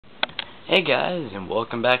Hey guys, and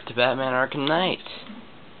welcome back to Batman Arkham Knight.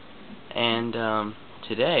 And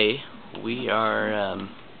today we are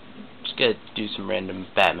just gonna do some random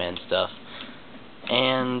Batman stuff.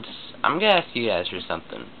 And I'm gonna ask you guys for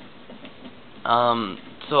something.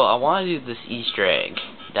 So I want to do this Easter egg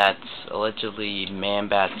that's allegedly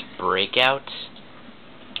Man-Bat's breakout,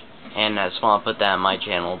 and I just want to put that on my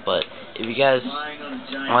channel. But if you guys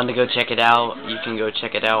want to go check it out, you can go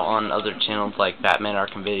check it out on other channels like Batman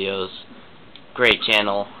Arkham Videos. Great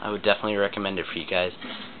channel. I would definitely recommend it for you guys.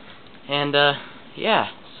 And yeah,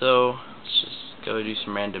 so let's just go do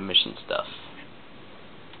some random mission stuff.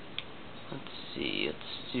 Let's see,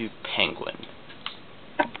 let's do Penguin.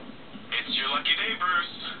 It's your lucky day,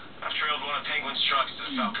 Bruce. I've trailed one of Penguin's trucks to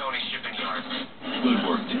the Falcone shipping yard. Good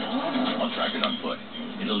work, Dick. I'll track it on foot.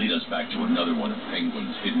 It'll lead us back to another one of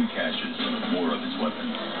Penguin's hidden caches and more of his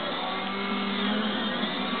weapons.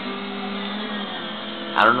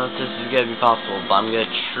 I don't know if this is going to be possible, but I'm going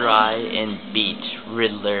to try and beat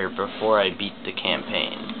Riddler before I beat the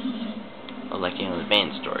campaign. Or like, you know, the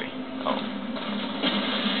main story. Oh.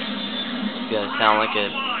 It's going to sound like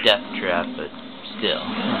a death trap, but still.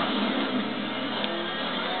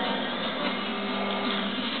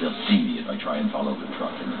 They'll see me if I try and follow the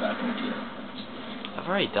truck in the Batmobile. I've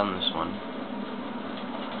already done this one.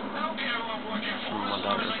 I don't care who I'm working for. From what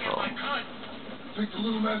I recall. Take the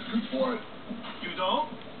little man's good for it. You don't?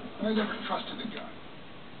 I never trusted the guy.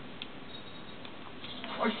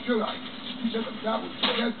 Why should I? He said the bat was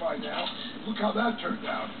dead by now. Look how that turned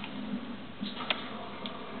out.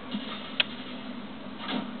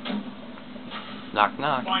 Knock,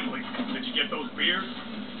 knock. Finally, did you get those beers?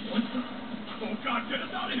 What the? Oh God, get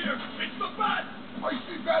us out of here! It's the bat! I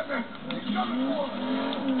see Batman. He's coming for us.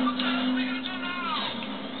 What the hell are we gonna do now?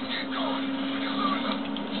 Keep going. We can lose them.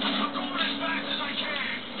 I'm going as fast as I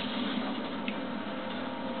can.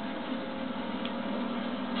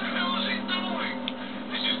 What the hell is he doing?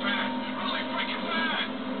 This is bad. Really freaking bad.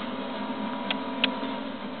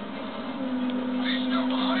 He's still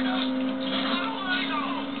behind us. How do I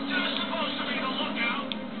know? You're supposed to be the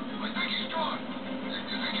lookout. I think he's gone. You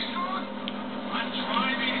think he's gone? I'm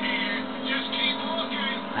driving here. Just keep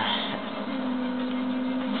looking.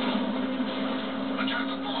 Attack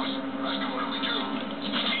the boss. Ask him what do we do.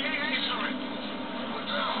 He ain't answering. What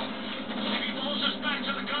now? If he pulls us back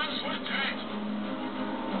to the guns, we're dead.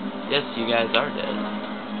 Yes, you guys are dead.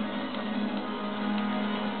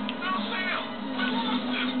 No, Sam! We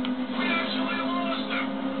lost him! We actually lost him!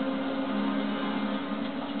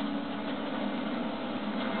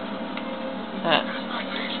 Huh. Get us back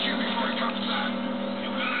to HQ before he comes back. You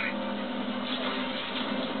got it.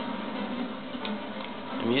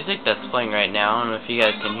 The music that's playing right now, I don't know if you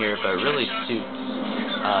guys can hear it, but it really suits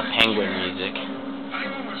Penguin music.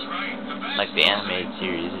 Penguin was right. The best Like the animated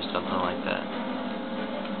series or something like that.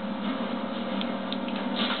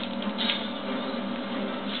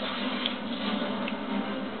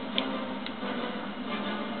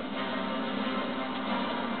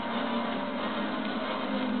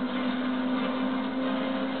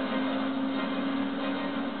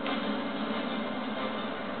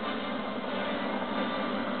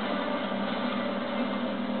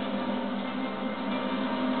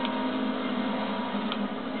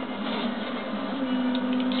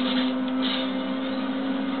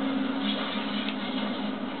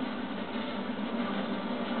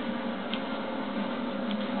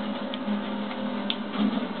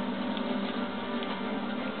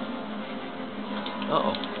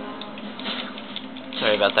 Uh-oh.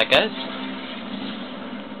 Sorry about that, guys.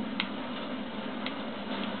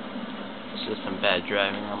 It's just some bad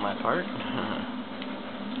driving on my part.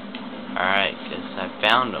 Alright, guess I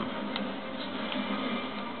found him.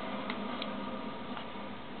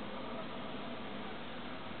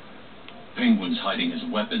 Penguin's hiding his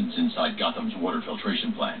weapons inside Gotham's water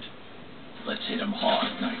filtration plant. Let's hit him hard,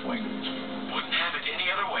 Nightwing. Wouldn't have it any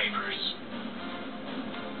other way, Bruce.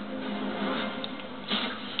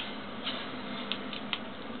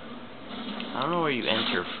 I don't know where you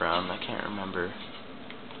enter from. I can't remember.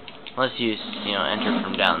 Unless you, enter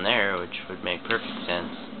from down there, which would make perfect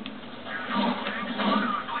sense.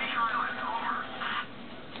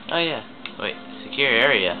 Oh yeah. Wait, secure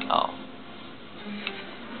area. Oh.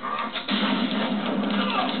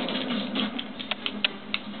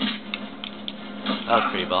 That was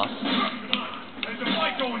pretty boss. There's a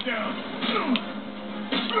fight going down.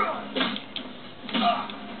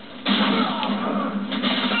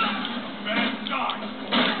 Bad start.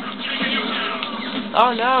 I'm taking you down.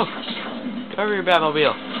 Oh no! Go over your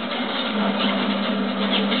Batmobile.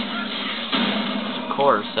 Of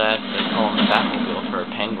course, I have to call him the Batmobile for a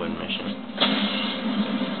Penguin mission.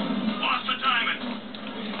 Boss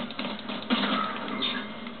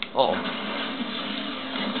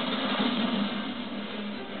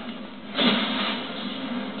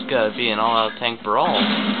to be an all-out tank brawl.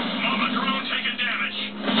 Mama drone taking damage.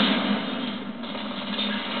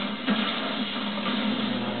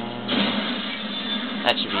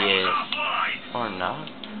 That should be it. Offline. Or not.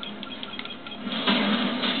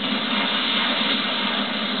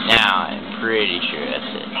 Now I'm pretty sure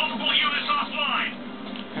that's it. Multiple units offline.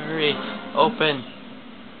 Hurry. Open.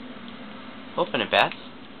 Open it, Bats.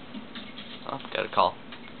 Oh, got a call.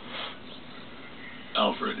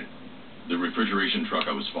 Alfred, the refrigeration truck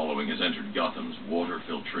I was following has entered Gotham's water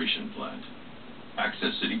filtration plant.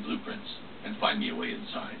 Access city blueprints and find me a way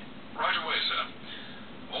inside. Right away, sir.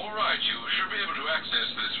 All right, you should be able to access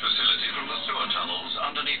this facility from the sewer tunnels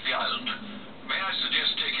underneath the island. May I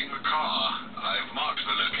suggest taking the car? I've marked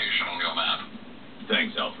the location on your map.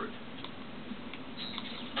 Thanks, Alfred.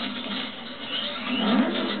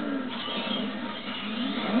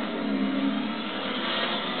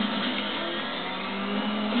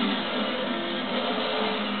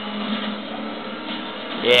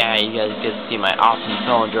 Yeah, you guys get to see my awesome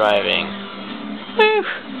tunnel driving. Woo!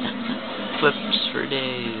 Flips for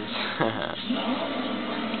days.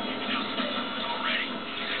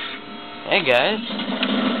 Hey guys.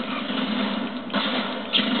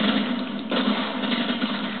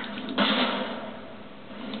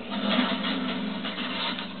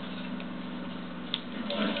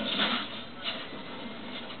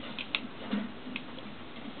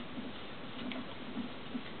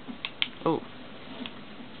 Oh.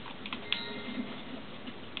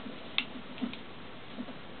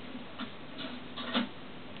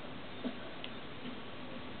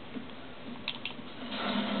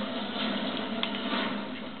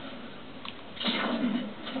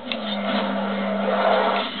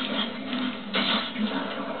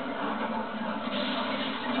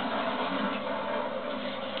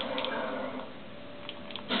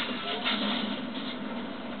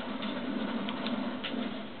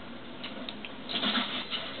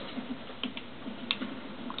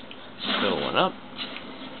 Fill one up.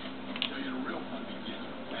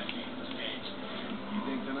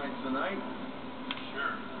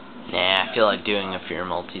 Nah, I feel like doing a fear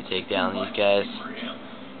multi takedown these guys.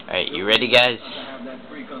 Alright, you ready guys?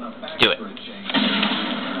 Let's do it.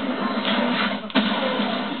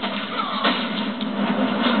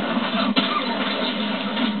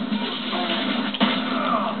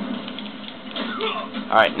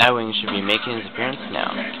 Alright, Nightwing should be making his appearance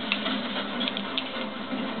now.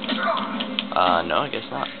 No, I guess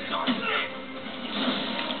not.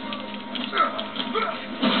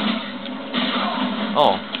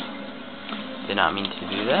 Oh. Did not mean to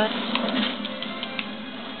do that.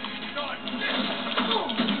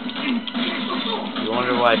 You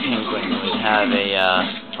wonder why Penguin would have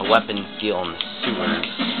a weapons deal in the sewers.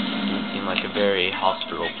 Doesn't seem like a very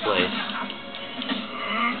hospitable place.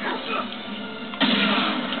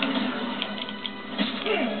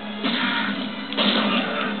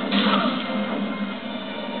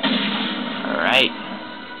 Alright.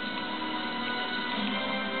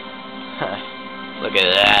 Look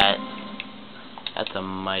at that. That's a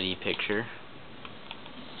mighty picture.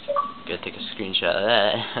 Gotta take a screenshot of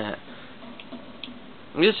that.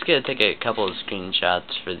 I'm just gonna take a couple of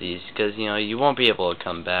screenshots for these, because, you know, you won't be able to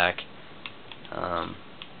come back.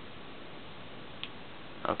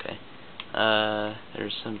 Okay.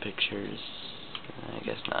 There's some pictures. I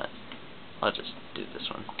guess not. I'll just do this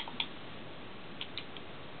one.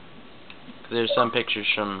 There's some pictures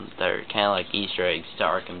from that are kind of like Easter eggs to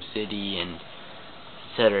Arkham City and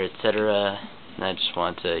etc., etc. And I just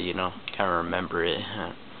want to, you know, kind of remember it.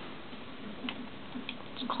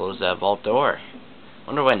 Let's close that vault door.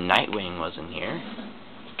 Wonder why Nightwing wasn't here.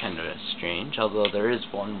 Kind of strange. Although there is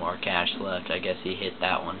one more cache left. I guess he hit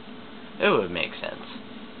that one. It would make sense.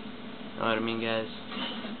 Know what I mean, guys?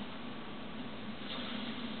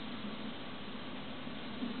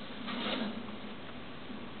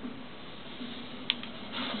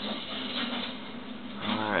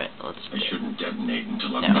 Alright, let's do it. I shouldn't detonate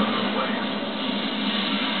until I'm No. out of the way.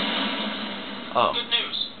 Oh. Good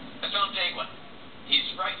news. I found Penguin. He's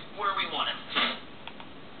right where we want him.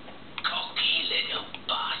 Cocky little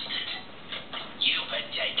bastard. You've been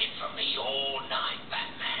taken from me all night,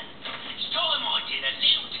 Batman. Stolen my dinner,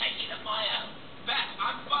 little taken of my own. Bat,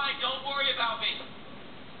 I'm fine. Don't worry about me.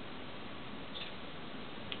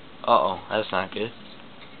 Uh-oh, that's not good.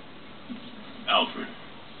 Alfred,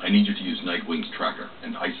 I need you to use Nightwing's tracker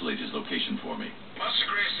and isolate his location for me. Master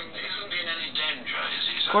Grayson isn't in any danger, is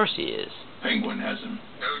he, sir? Of course he is. Penguin has him.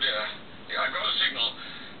 Oh dear. Yeah, I've got a signal.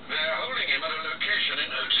 They're holding him at a location in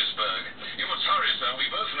Otisburg. You must hurry, sir. We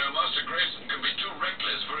both know Master Grayson can be too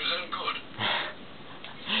reckless for his own good.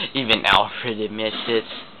 Even Alfred admits it.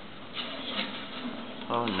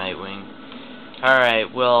 Oh, Nightwing.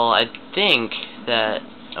 Alright, well, I think that...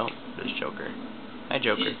 Oh, there's Joker. Hi,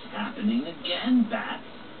 Joker. It's happening again, Bat.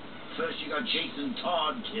 First you got Jason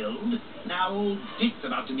Todd killed, now old Dick's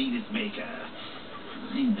about to meet his maker.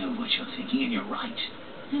 I know what you're thinking, and you're right.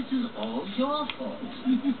 This is all your fault.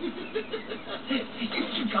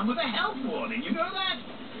 It should come with a health warning, you know that?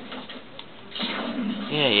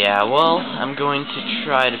 Yeah, well, I'm going to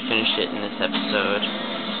try to finish it in this episode.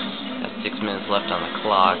 Got 6 minutes left on the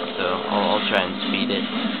clock, so I'll try and speed it.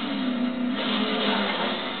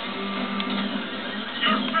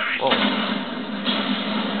 Oh.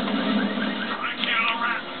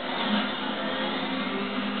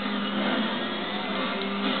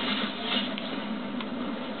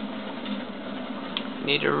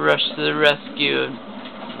 Need to rush to the rescue of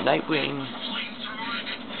Nightwing.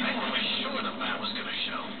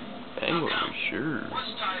 Penguin was sure.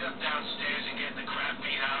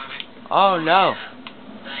 Oh no.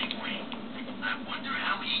 Nightwing. I wonder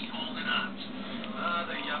how he's holding up.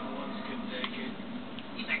 The young ones can take it.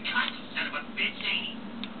 He's a cocky son of a bitch, ain't he?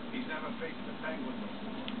 He's never faced the Penguin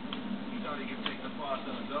before. He thought he could take the boss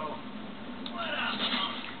on his own. What up,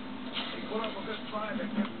 punk? He put up a good fight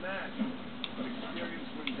and kept that. But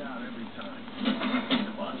experience wins out every time.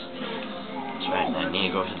 That's right, I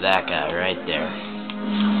need to go for that guy right there.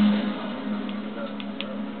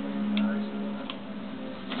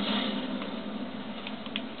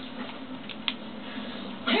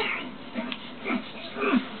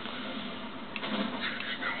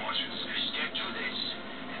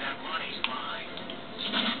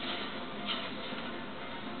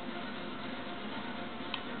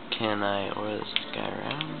 Can I order this guy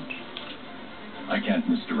around? I can't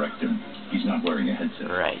misdirect him. He's not wearing a headset.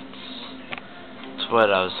 Right. That's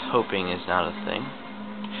what I was hoping is not a thing.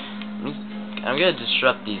 I'm gonna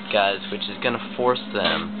disrupt these guys, which is gonna force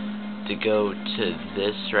them to go to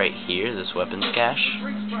this right here, this weapons cache.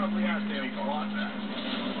 Drink's probably out there with a lot of that.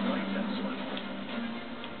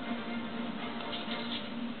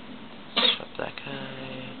 Disrupt that guy.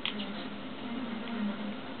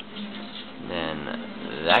 Then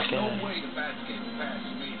that guy. No way the bat's getting past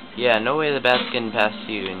me. Yeah, no way the bat's getting past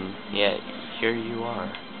you, and yet here you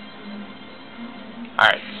are.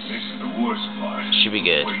 Alright. This is the worst part. Should be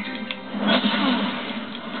good. Waiting.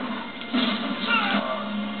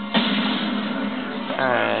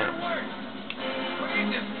 Alright.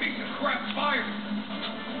 This piece of crap fired.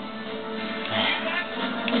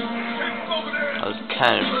 I was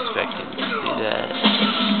kind of expecting to see that.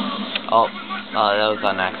 Oh, that was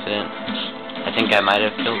on accident. I think I might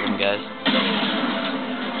have killed him, guys.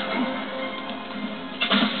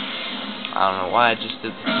 I don't know why I just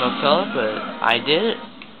did the smoke color, but I did it.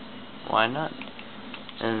 Why not?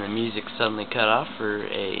 And the music suddenly cut off for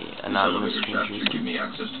a anonymous Elevator give me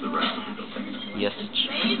access to the rest of the building. Yes.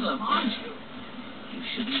 Save him, aren't you? You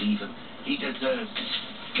should leave him. He deserves it.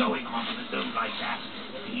 Going off on his own like that.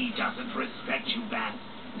 He doesn't respect you, Bat.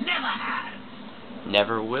 Never has.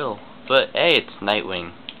 Never will. But hey, it's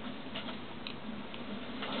Nightwing.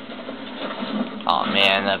 Oh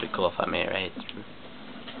man, that'd be cool if I made it right through.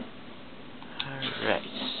 Alright.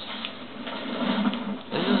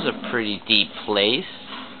 This is a pretty deep place.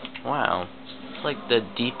 Wow. It's like the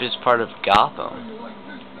deepest part of Gotham.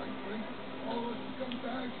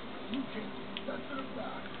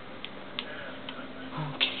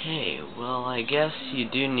 Okay, well I guess you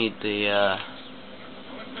do need the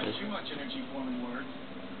Too much energy forming words.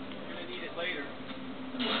 You're gonna need it later.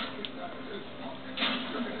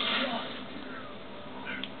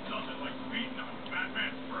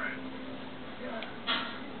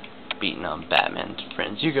 beating on Batman's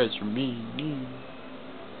friends. You guys are mean.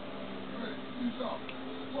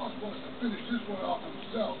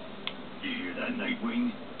 You hear that,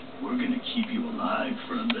 Nightwing? We're gonna keep you alive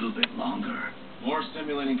for a little bit longer. More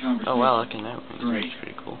stimulating conversation. Oh wow, look at Nightwing. Great. That's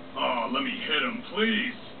pretty cool. Oh, let me hit him,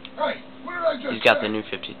 please. Hey, what did I just He's got say? the new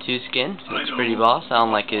 52 skin. Looks pretty boss. I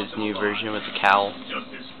don't like his new version with the cowl. Just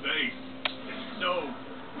his face. It's so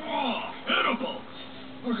edible.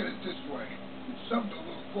 Look at it this way. It's something to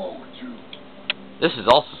look forward to. This is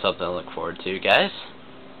also something to look forward to, guys.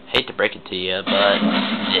 Hate to break it to you, but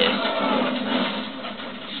yeah.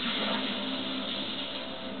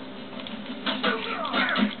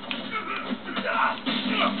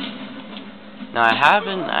 Now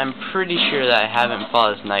I'm pretty sure that I haven't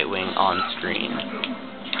fought as Nightwing on screen.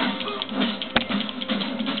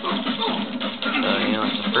 So, you know,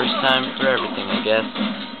 it's the first time for everything, I guess.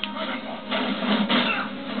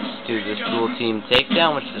 Let's do this dual team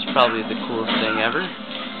takedown, which is probably the coolest thing ever.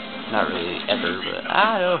 Not really ever, but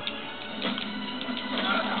I don't know.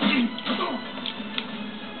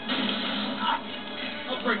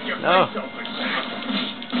 break your No. face open.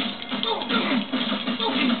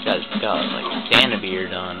 This guy's got like Santa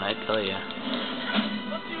beard on, I tell ya.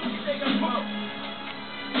 Let's see what you think of both.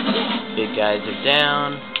 Big guys are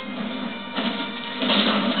down.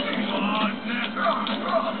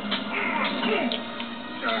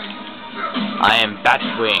 I am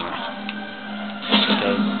Batwing.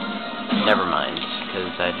 Because, never mind,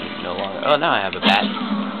 because I do no longer. Oh, now I have a bat.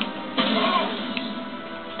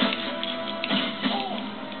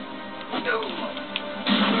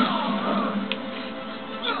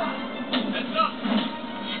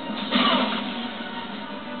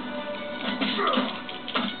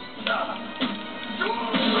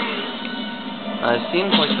 It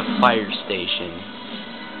seems like the fire station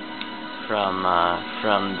from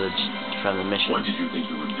the mission. What did you think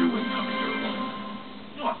you were doing coming here?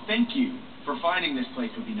 Oh, thank you for finding this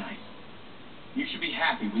place would be nice. You should be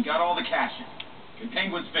happy. We got all the cash in. The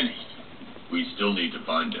Penguin's finished. We still need to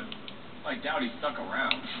find him. I doubt he stuck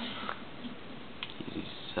around.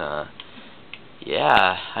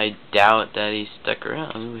 Yeah, I doubt that he stuck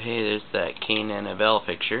around. Ooh, hey, there's that Cain and Abel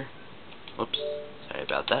picture. Whoops, sorry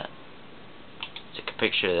about that. Took a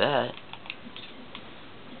picture of that.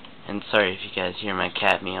 And sorry if you guys hear my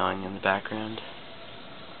cat meowing in the background.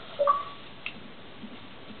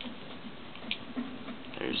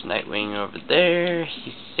 There's Nightwing over there.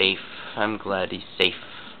 He's safe. I'm glad he's safe.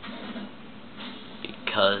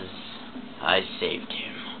 Because I saved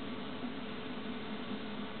him.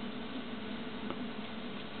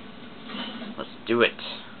 Let's do it.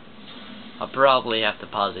 I'll probably have to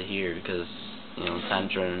pause it here because, you know,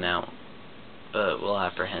 time's running out. But we'll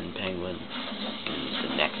apprehend Penguin in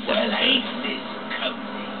the next episode.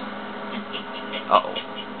 Uh-oh.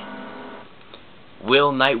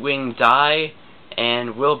 Will Nightwing die?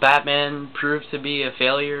 And will Batman prove to be a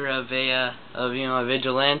failure of a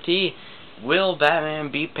vigilante? Will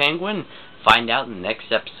Batman beat Penguin? Find out in the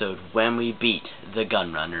next episode when we beat the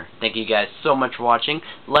Gunrunner. Thank you guys so much for watching.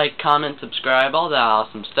 Like, comment, subscribe, all that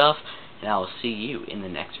awesome stuff. And I will see you in the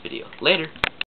next video. Later.